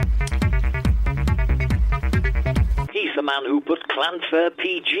man who put Llanfair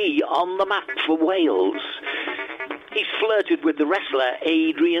PG on the map for Wales. He's flirted with the wrestler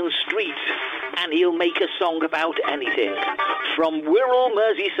Adrian Street, and he'll make a song about anything. From Wirral,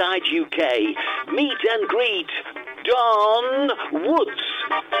 Merseyside, UK, meet and greet Don Woods.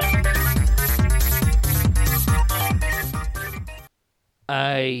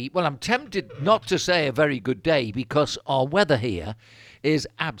 I'm tempted not to say a very good day because our weather here is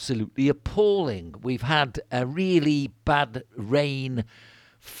absolutely appalling. We've had a really bad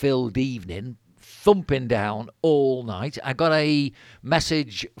rain-filled evening, thumping down all night. I got a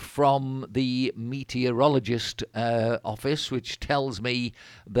message from the meteorologist office which tells me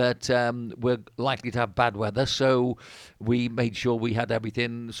that we're likely to have bad weather, so we made sure we had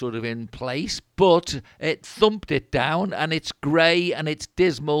everything sort of in place, but it thumped it down and it's grey and it's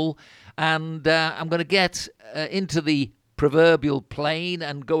dismal, and I'm going to get into the proverbial plain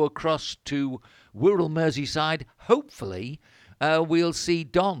and go across to Wirral, Merseyside. Hopefully we'll see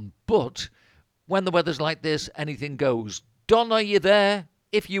Don, but when the weather's like this, anything goes. Don, are you there?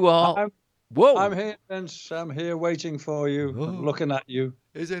 If you are... Whoa! I'm here, Vince. I'm here waiting for you, looking at you.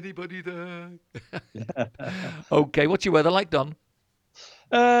 Is anybody there? Okay, what's your weather like, Don?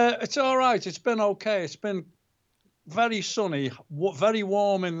 It's all right. It's been okay. It's been very sunny, very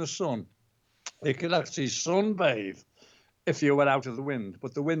warm in the sun. You could actually sunbathe if you were out of the wind,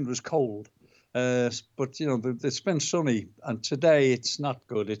 but the wind was cold. But, you know, it's been sunny, and today it's not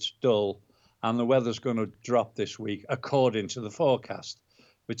good. It's dull. And the weather's going to drop this week, according to the forecast,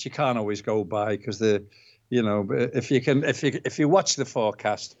 which you can't always go by because if you watch the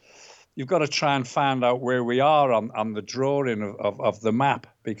forecast, you've got to try and find out where we are on the drawing of the map,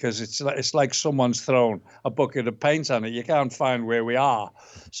 because it's like someone's thrown a bucket of paint on it. You can't find where we are,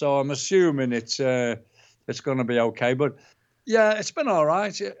 so I'm assuming it's going to be okay. But yeah, it's been all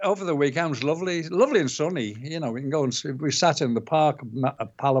right. Over the weekend it was lovely and sunny. You know, we can go and see. We sat in the park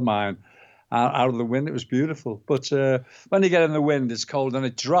at Palomine. Out of the wind, it was beautiful. But when you get in the wind, it's cold, and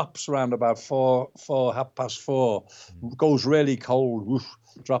it drops around about 4:30, goes really cold, woof,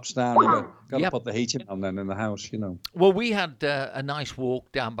 drops down. You got to put the heating on then in the house, you know. Well, we had a nice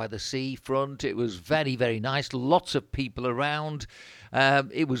walk down by the seafront. It was very, very nice. Lots of people around.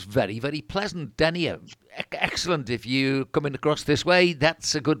 It was very, very pleasant. Denia, excellent. If you're coming across this way,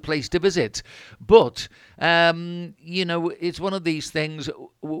 that's a good place to visit. But, you know, it's one of these things.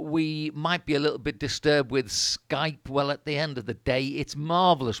 We might be a little bit disturbed with Skype. Well, at the end of the day, it's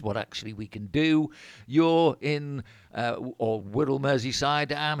marvellous what actually we can do. You're in Wirral,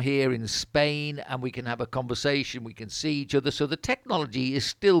 Merseyside. I'm here in Spain, and we can have a conversation. We can see each other. So the technology is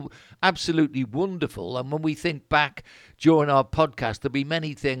still absolutely wonderful. And when we think back during our podcast, there'll be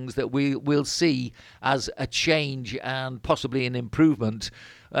many things that we'll see as a change and possibly an improvement.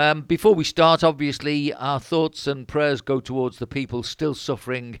 Before we start, obviously, our thoughts and prayers go towards the people still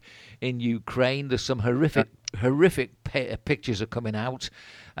suffering in Ukraine. There's some horrific pictures are coming out.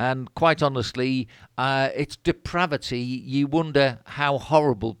 And quite honestly, it's depravity. You wonder how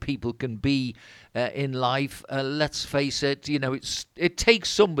horrible people can be in life. Let's face it, you know, it takes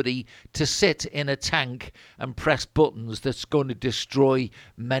somebody to sit in a tank and press buttons that's going to destroy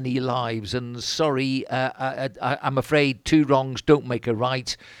many lives. And sorry, I'm afraid two wrongs don't make a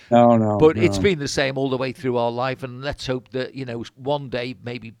right. No. But it's been the same all the way through our life. And let's hope that, you know, one day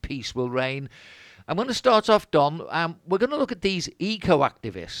maybe peace will reign. I'm going to start off, Don. We're going to look at these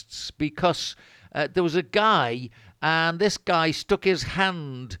eco-activists because there was a guy, and this guy stuck his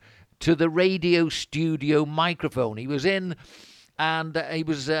hand to the radio studio microphone. He was in, and he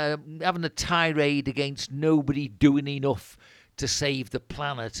was having a tirade against nobody doing enough to save the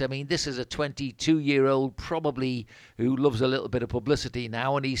planet. I mean, this is a 22-year-old probably who loves a little bit of publicity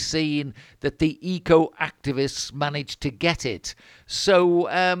now, and he's seeing that the eco-activists managed to get it. So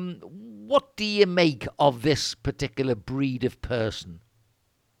what do you make of this particular breed of person?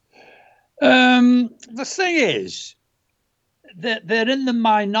 The thing is, they're in the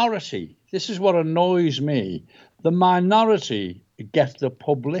minority. This is what annoys me. The minority get the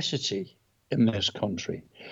publicity in this country.